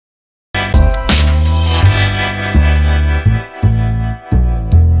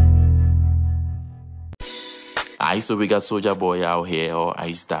Alright, so we got Soulja Boy out here, or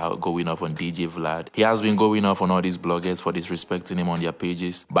iced out, going off on DJ Vlad. He has been going off on all these bloggers for disrespecting him on their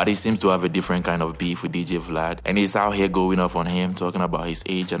pages, but he seems to have a different kind of beef with DJ Vlad, and he's out here going off on him, talking about his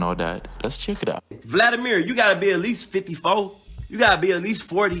age and all that. Let's check it out. Vladimir, you gotta be at least 54. You gotta be at least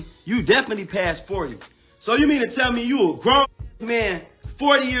 40. You definitely past 40. So you mean to tell me you a grown man,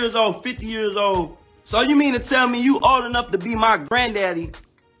 40 years old, 50 years old? So you mean to tell me you old enough to be my granddaddy,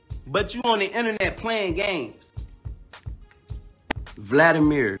 but you on the internet playing games?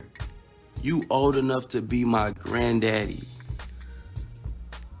 Vladimir, you old enough to be my granddaddy.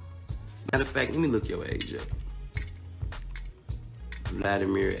 Matter of fact, let me look your age up.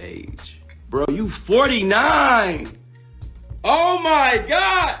 Vladimir age. Bro, you 49. Oh my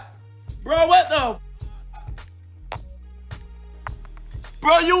God. Bro, what the?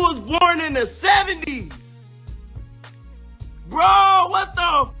 Bro, you was born in the 70s. Bro, what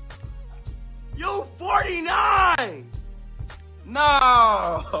the? You 49. No.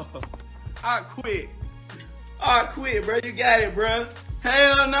 I quit. I quit, bro. You got it, bro.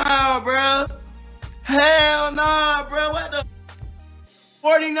 Hell no, bro. Hell no, bro. What the?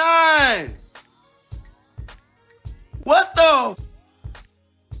 49. What the?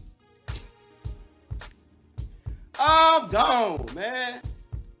 I'm gone, man.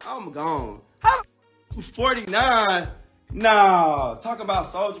 I'm gone. How 49? Nah. Talking about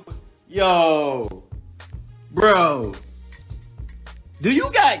Soulja. Yo. Bro. Do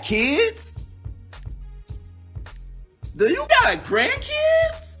you got kids? Do you got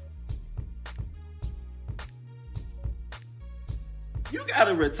grandkids? You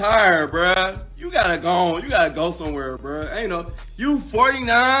gotta retire, bruh. You gotta go. You gotta go somewhere, bruh. Ain't no. You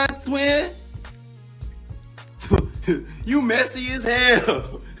 49, twin? You messy as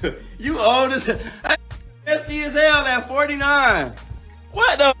hell. You old as hell. Messy as hell at 49.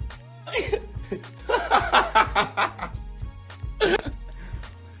 What the?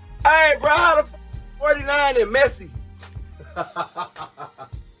 Hey, bro, how the 49 and messy? Hey,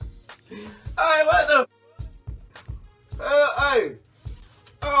 what the? Hey.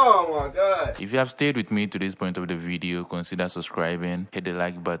 Oh my God. If you have stayed with me to this point of the video, consider subscribing, hit the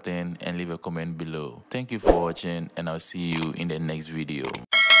like button, and leave a comment below. Thank you for watching, and I'll see you in the next video.